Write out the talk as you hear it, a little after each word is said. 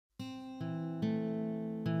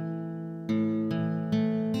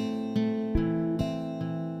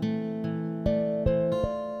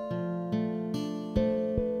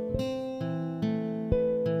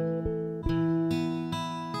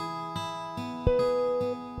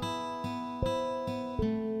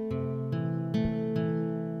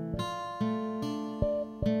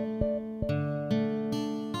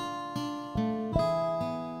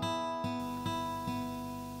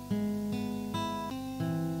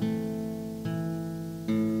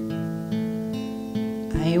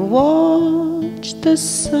I watch the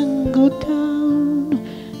sun go down,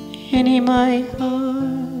 and in my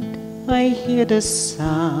heart I hear the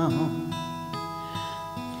sound,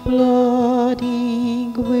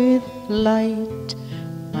 flooding with light.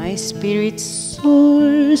 My spirit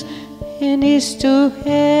soars and is to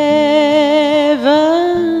heaven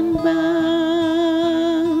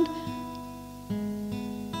bound.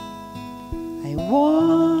 I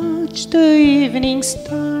watch the evening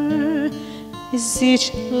star as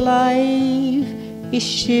each life it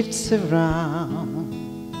shifts around,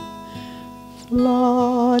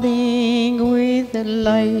 flooding with the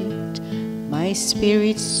light. My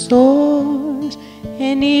spirit soars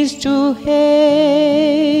and is to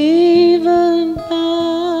heaven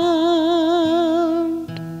bound.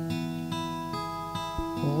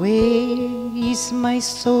 Where is my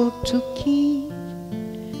soul to keep?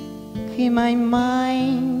 In my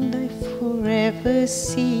mind I forever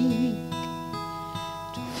seek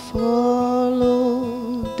to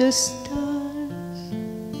follow the stars,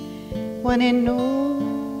 one and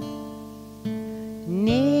all,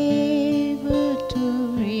 never to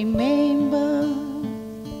remember,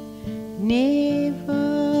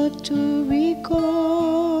 never to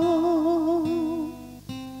recall.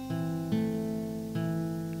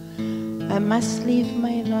 I must live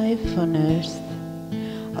my life on earth,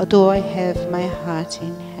 although I have my heart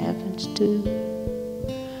in heaven too.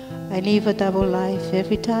 I live a double life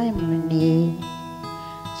every time anew,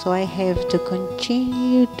 so I have to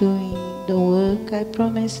continue doing the work I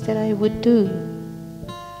promised that I would do.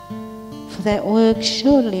 For that work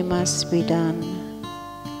surely must be done,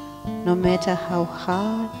 no matter how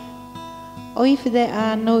hard, or if there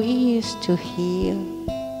are no ears to hear,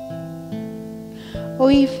 or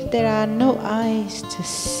if there are no eyes to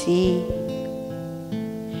see.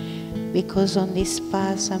 Because on this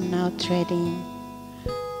path I'm now treading,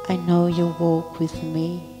 I know you walk with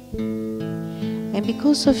me. And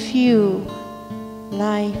because of you,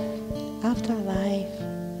 life after life,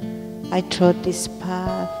 I trod this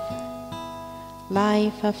path.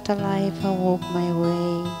 Life after life I walk my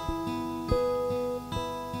way,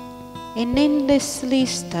 and endlessly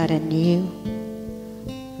start anew,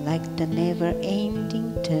 like the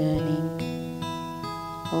never-ending turning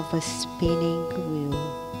of a spinning wheel.